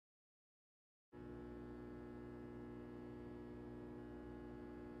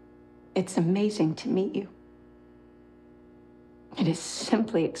It's amazing to meet you. It is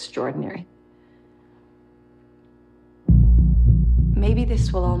simply extraordinary. Maybe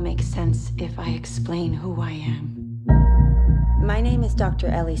this will all make sense if I explain who I am. My name is Dr.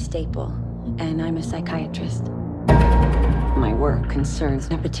 Ellie Staple, and I'm a psychiatrist. My work concerns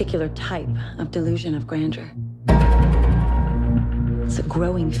a particular type of delusion of grandeur. It's a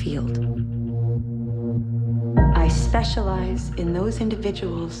growing field. I specialize in those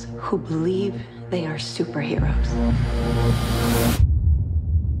individuals who believe they are superheroes.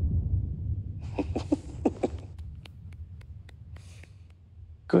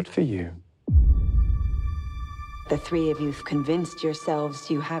 Good for you. The three of you've convinced yourselves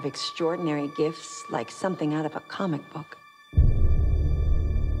you have extraordinary gifts like something out of a comic book.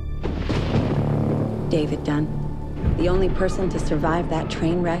 David Dunn, the only person to survive that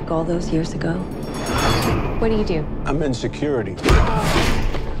train wreck all those years ago. What do you do? I'm in security.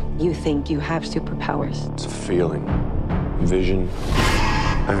 You think you have superpowers. It's a feeling. Vision.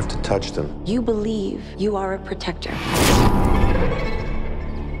 I have to touch them. You believe you are a protector.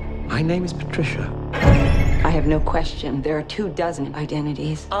 My name is Patricia. I have no question there are 24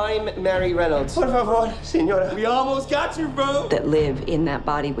 identities I'm Mary Reynolds. Por favor, señora. We almost got you, bro. that live in that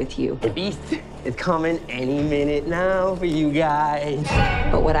body with you. The beast is coming any minute now for you guys.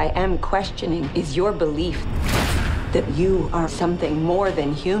 But what I am questioning is your belief that you are something more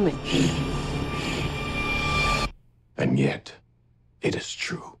than human. And yet, it is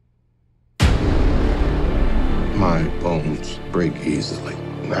true. My bones break easily.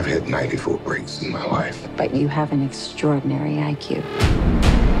 I've had 94 breaks in my life. But you have an extraordinary IQ.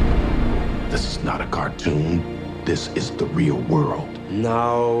 This is not a cartoon. This is the real world.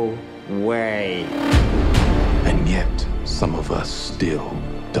 No way. And yet, some of us still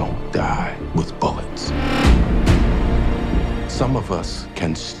don't die with bullets. Some of us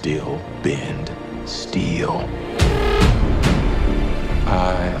can still bend steel.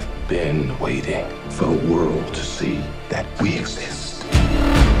 I've been waiting for the world to see that we exist.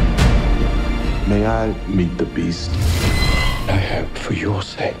 May I meet the beast? I hope for your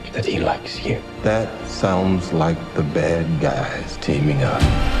sake that he likes you. That sounds like the bad guys teaming up.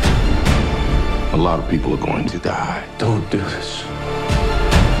 A lot of people are going to die. Don't do this.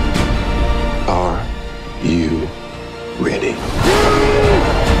 Are you ready?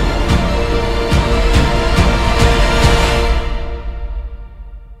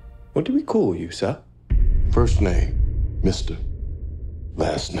 What do we call you, sir? First name, Mr.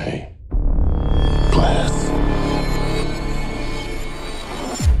 Last name, Glass.